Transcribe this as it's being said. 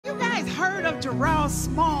up Jarell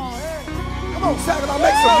Small. Come on, Saginaw,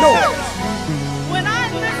 make some noise. When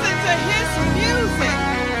I listen to his music,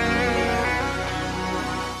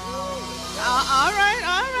 all right.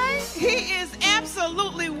 He is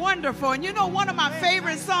absolutely wonderful. And you know, one of my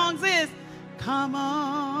favorite songs is "Come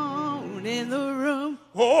On in the Room."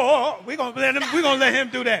 Oh, we're gonna let him do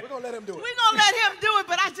that. We're gonna let him do it,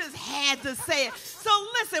 but I just had to say it. So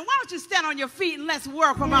listen, why don't you stand on your feet and let's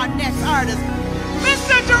welcome our next artist,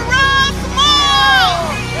 Mr. Jarell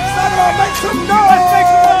Small. Saginaw, make some noise. Let's make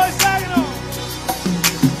some noise, Saginaw.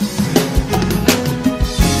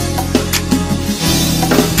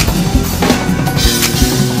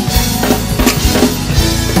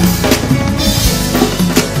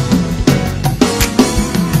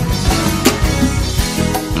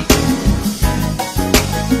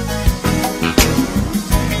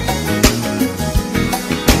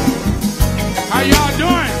 How y'all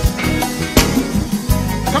doing?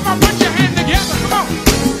 Come on, put your hand together. Come on.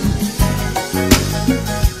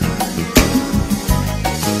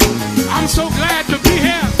 I'm so glad to be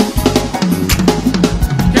here.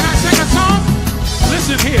 Can I sing a song?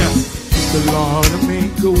 Listen here. The Lord will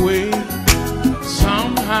make a way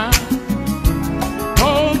somehow.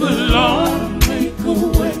 Oh, the Lord will make a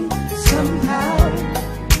way somehow.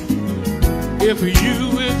 If you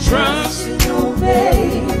will trust and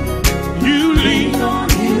obey, you lean on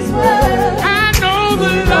His word. I know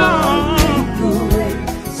the Lord will make a way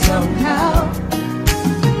somehow.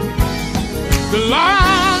 The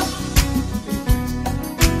Lord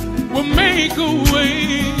will make a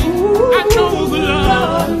way. I know the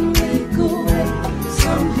Lord will make a way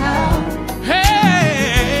somehow.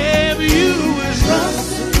 Hey, if you will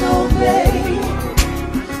trust and obey,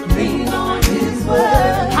 lean on His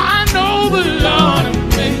word. I know the Lord will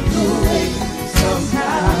make a way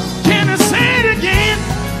somehow. Can I say it again?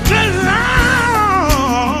 The Lord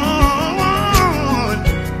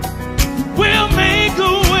will make a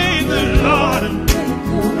way. The Lord will make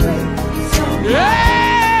a way somehow.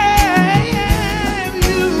 Yeah, if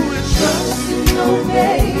you will trust and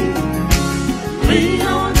obey, lean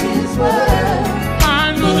on His word. I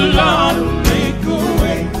know the Lord will make a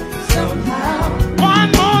way somehow. One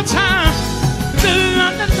more time. The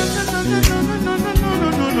Lord,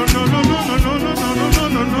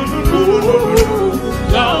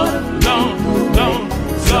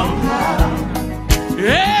 somehow.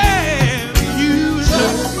 Yeah, you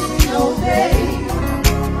trust and obey,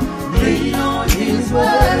 lean on His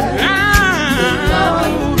word.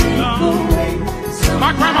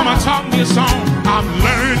 My grandmama taught me a song. I'm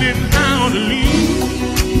learning how to lead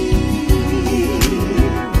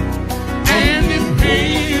and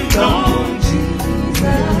depend on Jesus.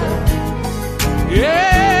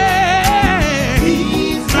 Yeah,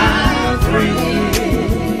 He's my friend.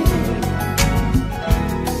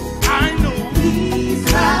 I know He's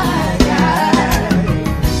my guide.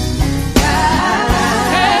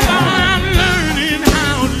 Hey, I'm learning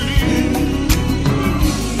how to lead.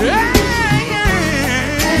 Yeah.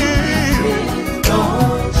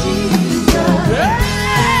 On Jesus. Yeah.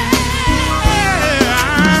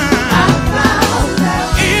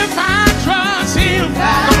 If I trust Him,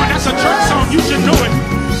 come on, that's a church song, you should know it.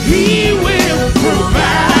 He will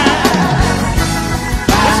provide.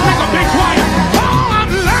 Let's make a big choir. Oh,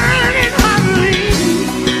 I'm learning how to lead.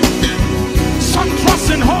 Some trust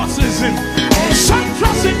in horses and some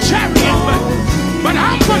trust in chariots, but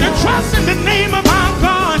I'm going to trust in the name of our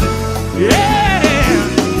God. Yeah.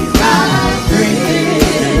 My friend.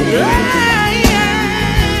 Yeah.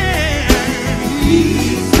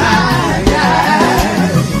 He's my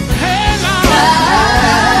guide. Hey, Lord.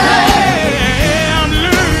 Hey, I'm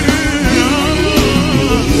learning.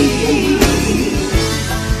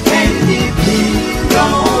 And depend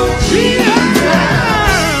on Jesus.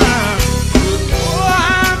 Oh,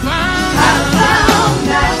 I found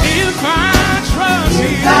that if I trust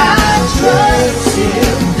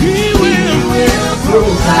Him, He will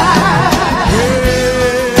provide.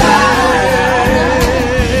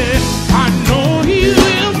 I know He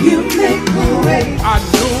will. You make a way. I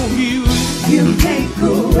know He will. You make a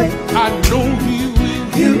way. I know He will.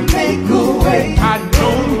 You make a way. I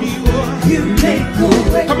know He will. You make a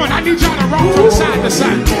way. Come on, I need y'all to roll from side to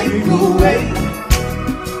side. You make a way.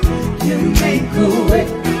 You make a way.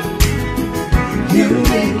 You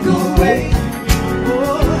make a way.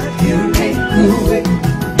 You make a way.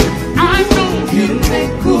 I know you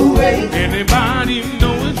make a way. Anybody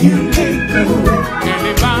know it? You make a way.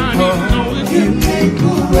 Anybody know it? You make a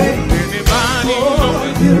way. Anybody know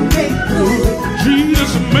it? You make a way.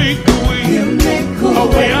 Jesus make a way. You make a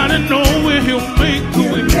way out of nowhere. He'll make a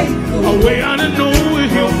way. A way out of nowhere.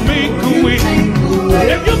 He'll make a way.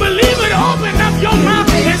 If you believe it, open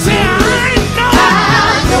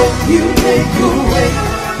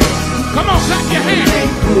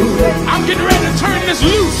this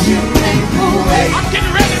loose. I'm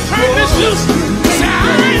getting ready to turn this loose. Say, I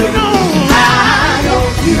know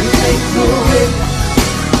you make a way.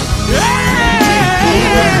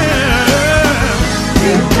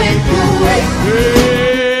 You make a way.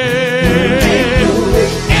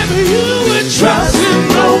 If you would trust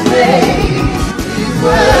and obey,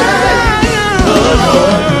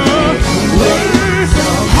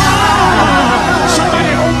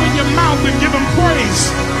 somebody open your mouth and give him praise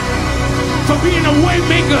for being a way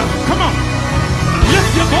maker. Come on.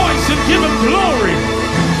 Lift your voice and give him glory.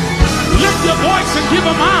 Lift your voice and give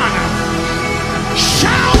him honor.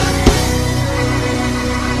 Shout.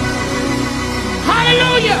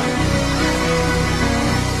 Hallelujah.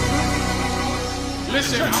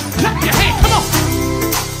 Listen, clap your hands. Come on.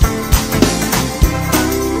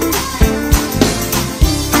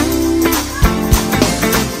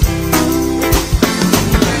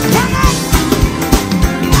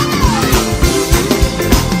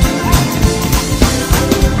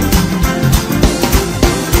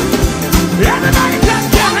 Everybody clap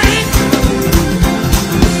your hands.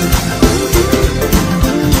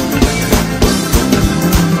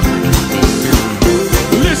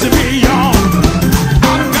 Listen to me, y'all.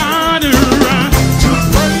 I've got to run to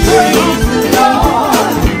praise the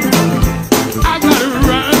Lord. I've got to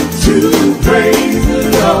run to praise the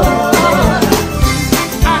Lord.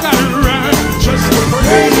 I've got to run just to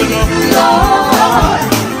praise the Lord.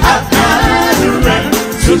 I've got to run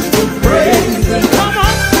just to praise the Lord. Come on.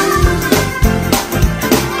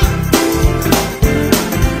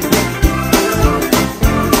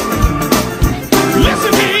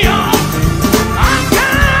 Listen to me, y'all. I've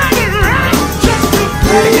got to run just to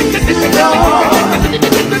praise the Lord.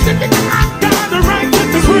 I've got to run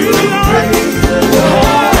just to praise the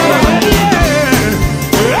Lord.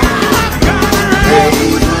 I've got to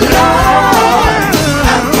praise the Lord.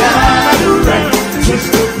 I've got to run just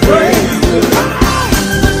to praise the Lord.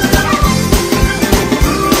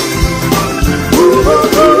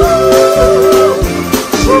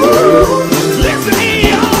 Listen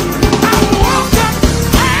here, I woke up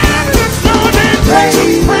and this morning to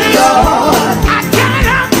praise the Lord. I got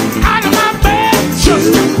up out of my bed just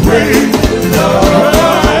to praise the Lord.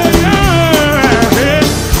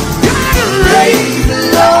 Gotta praise the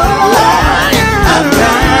Lord. I've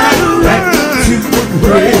got a right to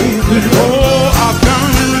praise the Lord. I've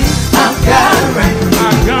got a right.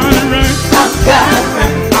 I've got a right. I've got a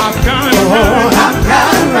right. I've got a right. I've got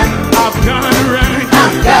a right. I've got a right.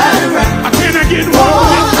 I've got a right. Can I get one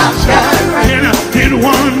witness? Can I get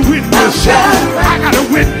one witness? I got a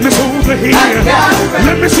witness over here.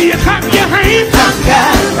 Let me see you clap your hands.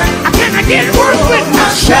 Can I get one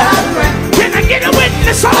witness? Can I get a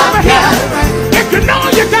witness over here? If you know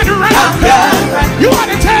you got it right, you ought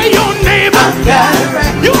to tell your neighbor.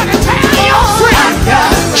 You ought to tell your friend.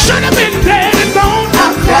 Should have been dead and gone.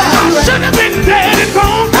 I should have been dead and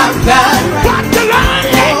gone. But the Lord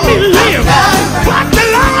let me live. But the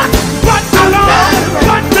Lord, but the Lord,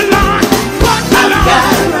 but the Lord, but the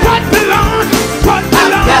Lord, but the Lord, but the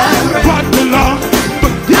Lord, but the Lord.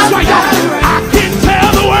 But this way, y'all, I can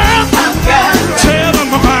tell the world, tell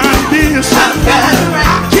them about this.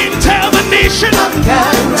 I can tell the nation,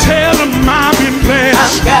 tell them I've been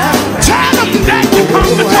blessed. Tell them that you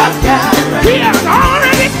come to talk. He has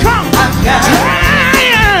already come.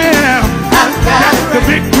 That the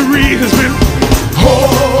victory has been.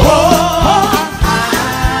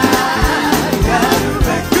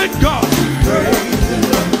 Good God.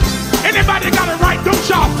 Anybody got it right? Don't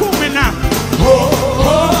y'all fool me now.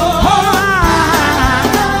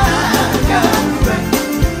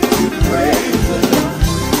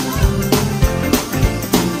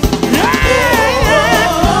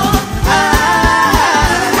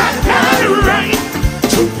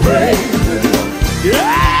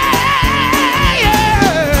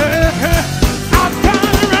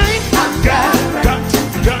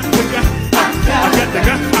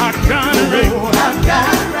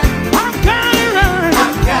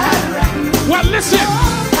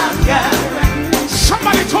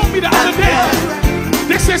 Somebody told me the other day,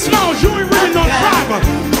 they said, Smalls, you ain't really no driver,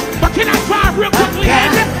 but can I drive real quickly,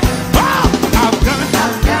 Andy? Oh, I've got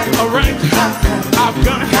a right, I've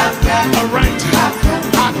got a right,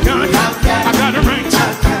 I've got a right,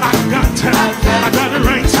 I got a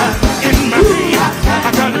right in my feet,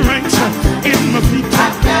 I got a right in my feet,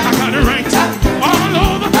 I got a right all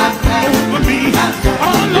over me,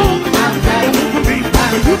 all over me,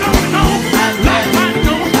 but you don't know like I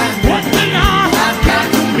know what the Lord got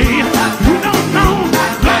to me. You don't know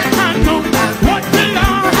like I know what the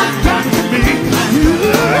Lord got to me. You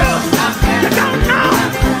don't know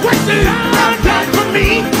what the Lord got for me.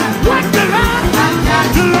 What the Lord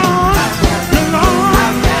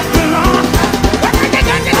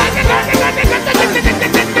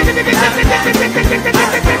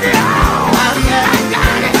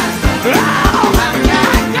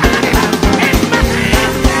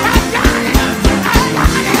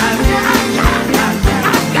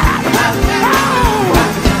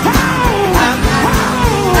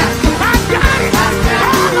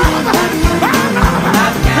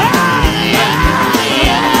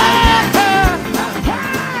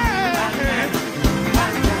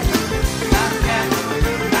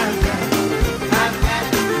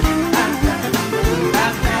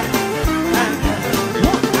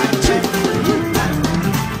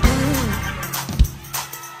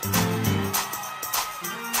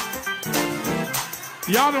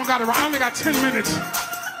Y'all don't got it right. I only got 10 minutes.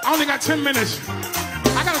 I only got 10 minutes.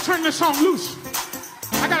 I gotta turn this song loose.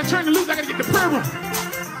 I gotta turn it loose. I gotta get the prayer room.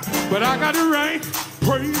 But I got it right.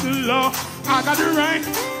 Praise the Lord. I got it right.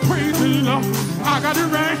 Praise the Lord. I got it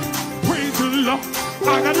right. Praise the Lord.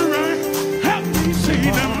 I got it right. Help me say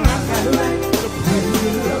them. I got it right. Praise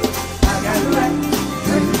the Lord. I got it right.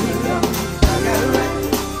 Praise the Lord. I got it right.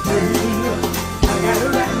 Praise the Lord. I got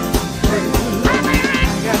it right. Praise the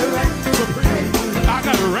Lord. I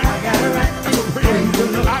got it right. I got it right. I got it right. Praise the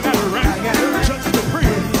Lord. I got it right. I got it right. Just the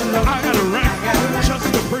praise. I got it right.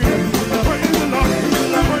 Just the praise. Praise the Lord. Praise the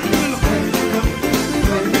Lord.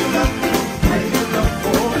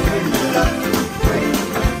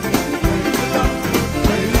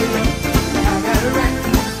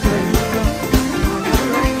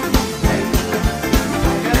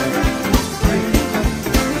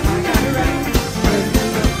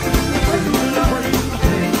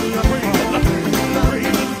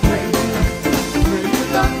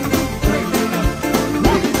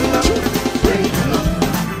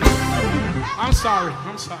 I'm sorry.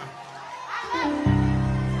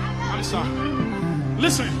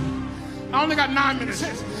 Listen, I only got 9 minutes.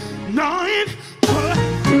 9 but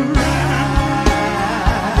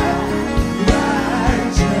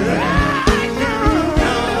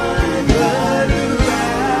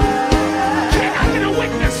can I get a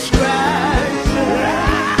witness?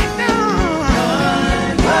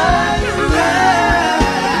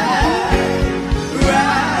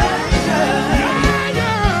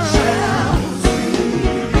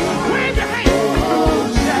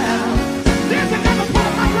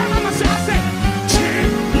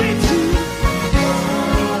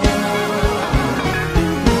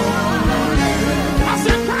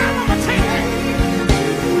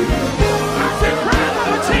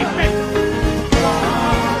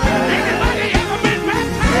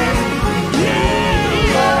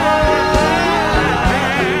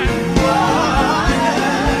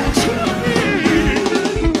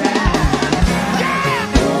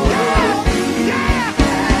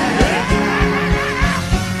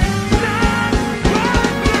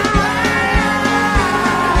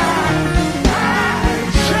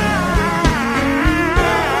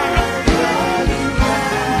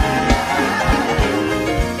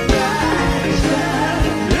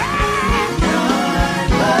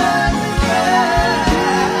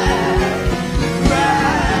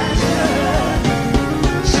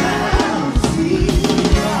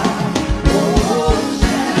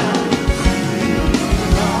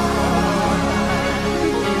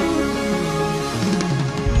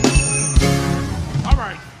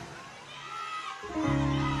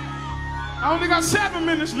 I only got 7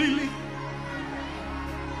 minutes, Lily.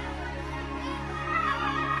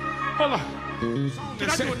 Hold on. Can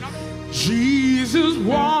I do another? Jesus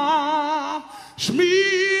wash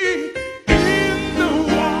me in the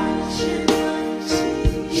washing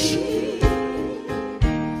machine.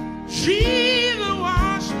 Jesus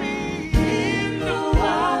wash me in the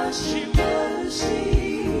washing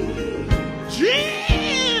machine. Jesus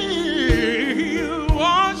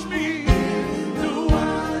wash me in the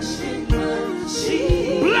washing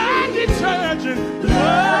machine. Blood detergent.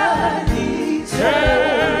 Blood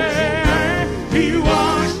detergent. He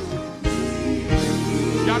washed.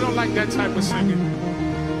 Y'all don't like that type of singing.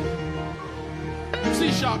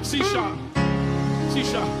 C sharp, C sharp, C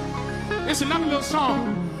sharp. It's another little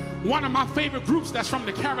song. One of my favorite groups that's from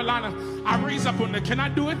the Carolina. I raised up on the. Can I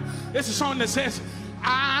do it? It's a song that says,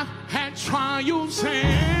 I've had trials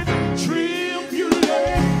and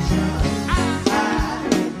tribulations.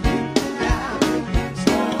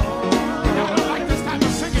 Y'all don't like this type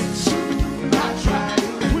of singing. I tried.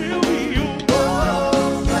 Will be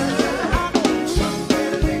over. I want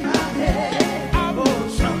something in my head. I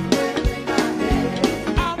want something in my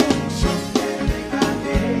head. I want something in my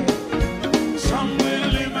head.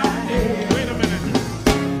 Something in my head. Wait a minute.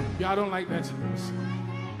 Y'all don't like that.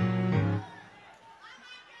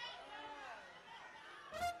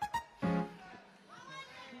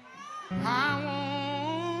 I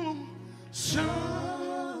want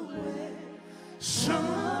somewhere,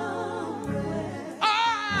 somewhere.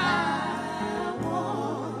 I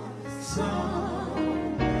want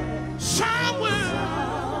somewhere, somewhere,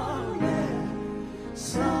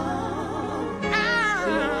 somewhere.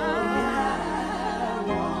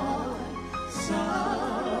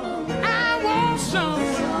 I want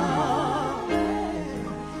somewhere,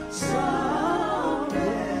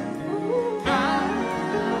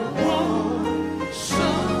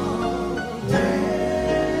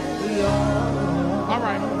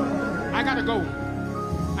 I gotta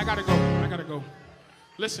go.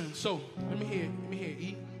 Listen, so let me hear E. Let me hear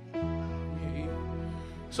E.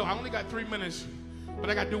 So I only got 3 minutes, but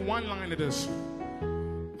I got to do one line of this.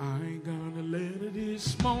 I ain't gonna let it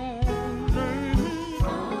this morning.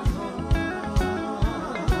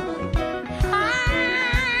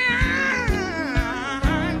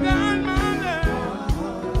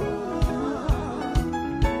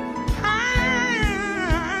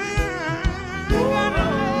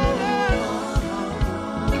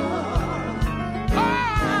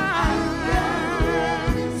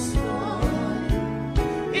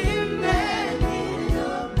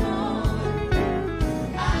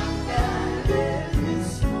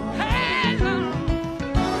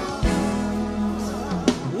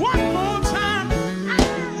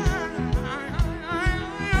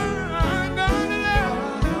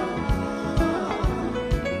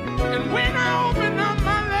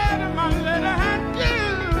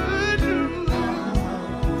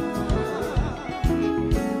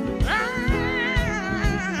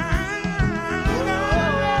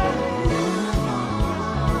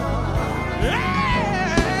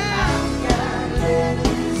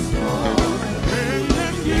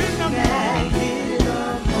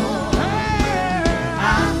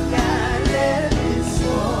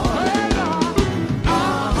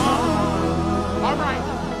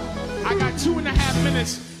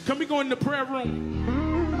 Can we go in the prayer room?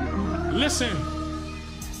 Listen.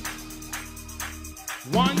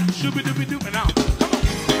 One, shooby-dooby-doo, and out.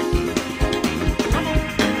 Come on.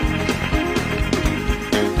 Come on.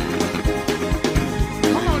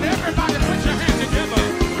 Come on, everybody put your hands together.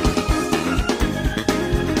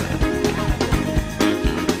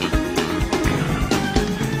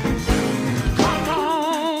 Come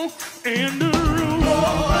on in the room.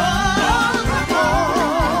 Come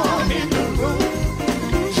on in the room.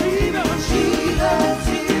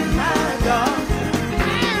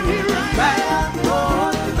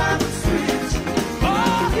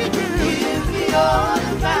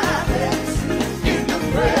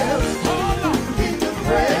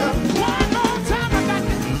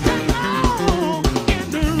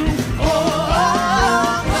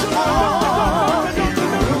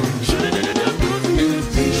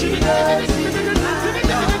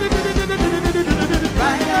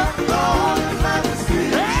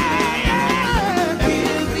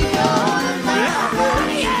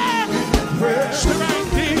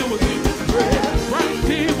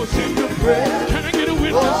 Can I get a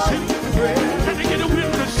witness? Can I get a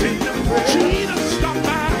witness? Jesus, stop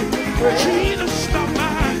by. Jesus, stop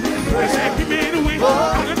by. They said he made a way. I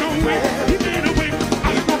don't know where. He made a way. I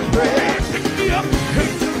don't know where. Pick me up.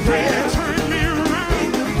 Turn me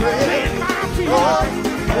around. Lay in my feet.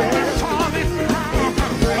 Solid ground.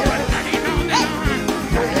 But that ain't on the line.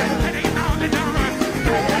 That ain't on the line.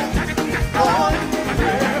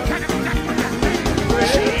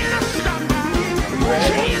 Jesus, stop by.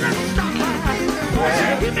 Jesus, stop by.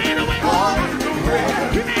 He made a way.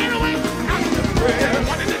 He made a way. Said I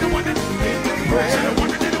wanted it, I wanted it. Said I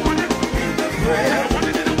wanted it, I wanted it. Said I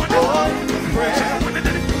wanted it, I wanted it. Said I wanted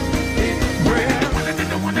it.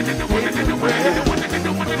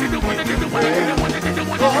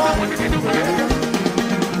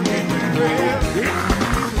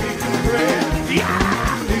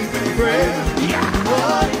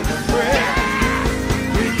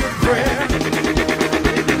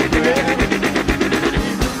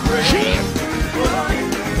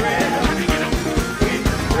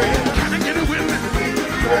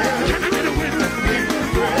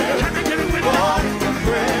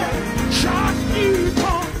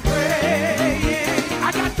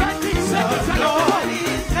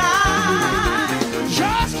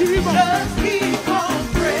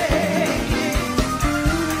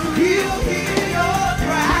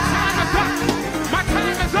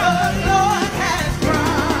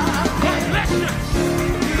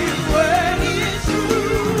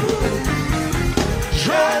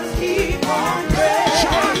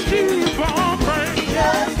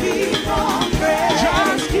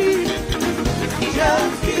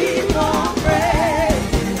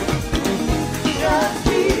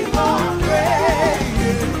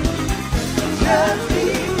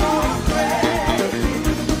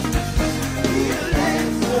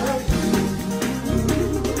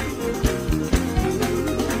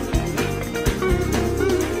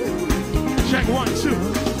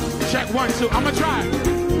 Check 1, 2. I'ma try.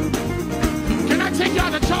 Can I take y'all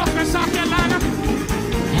to Charleston, South Carolina?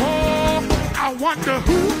 Oh, I wonder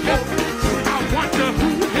who helped. I wonder who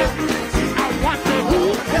helped. I wonder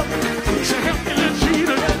who helped.